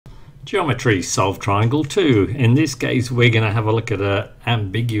Geometry solve triangle 2. In this case we're going to have a look at an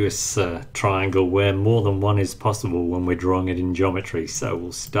ambiguous triangle where more than one is possible when we're drawing it in geometry. So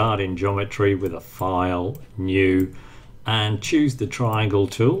we'll start in geometry with a file, new, and choose the triangle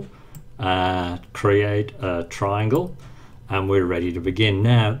tool, create a triangle, and we're ready to begin.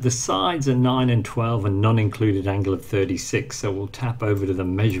 Now the sides are 9 and 12 and non-included angle of 36, so we'll tap over to the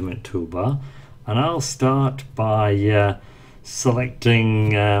measurement toolbar, and I'll start by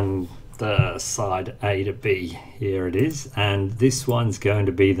selecting the side A to B. Here it is, and this one's going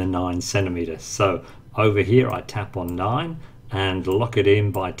to be the 9 centimeters. So over here I tap on 9 and lock it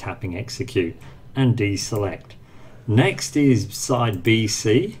in by tapping execute and deselect. Next is side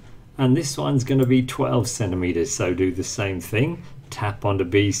BC, and this one's going to be 12 centimeters, so do the same thing, tap onto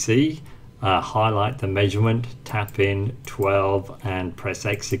BC, highlight the measurement, tap in 12 and press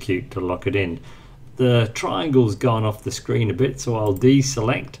execute to lock it in. The triangle's gone off the screen a bit, so I'll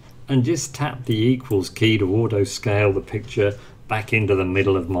deselect and just tap the equals key to auto scale the picture back into the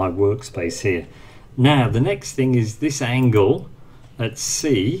middle of my workspace here. Now the next thing is this angle at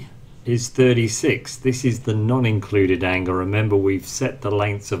C is 36. This is the non-included angle. Remember, we've set the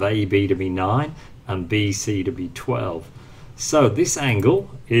lengths of AB to be 9 and BC to be 12. So this angle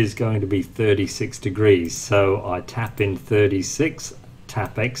is going to be 36 degrees. So I tap in 36,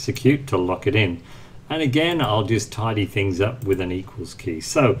 tap execute to lock it in. And again, I'll just tidy things up with an equals key.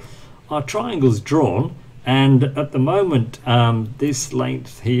 So our triangle's drawn, and at the moment this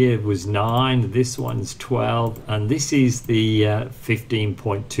length here was 9, this one's 12, and this is the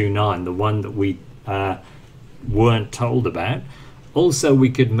 15.29, the one that we weren't told about. Also, we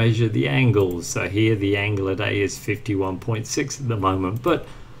could measure the angles. So here the angle at A is 51.6 at the moment, but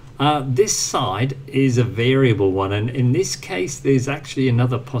this side is a variable one, and in this case there's actually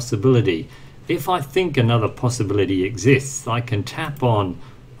another possibility. If I think another possibility exists, I can tap on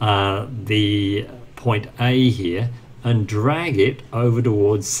the point A here and drag it over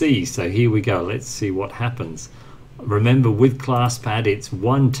towards C. So here we go, let's see what happens. Remember, with ClassPad it's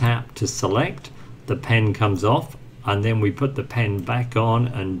one tap to select, the pen comes off, and then we put the pen back on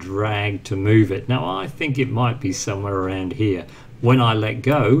and drag to move it. Now I think it might be somewhere around here. When I let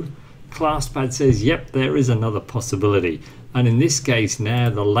go, ClassPad says yep, there is another possibility. And in this case now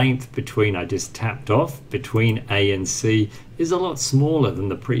the length between, I just tapped off, between A and C is a lot smaller than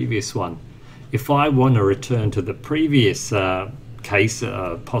the previous one. If I want to return to the previous case,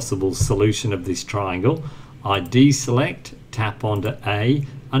 possible solution of this triangle, I deselect, tap onto A,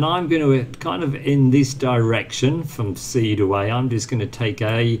 and I'm going to kind of in this direction from C to A. I'm just going to take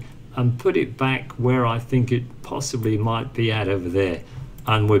A and put it back where I think it possibly might be at over there.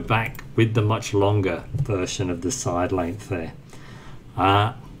 And we're back with the much longer version of the side length there.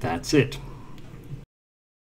 That's it.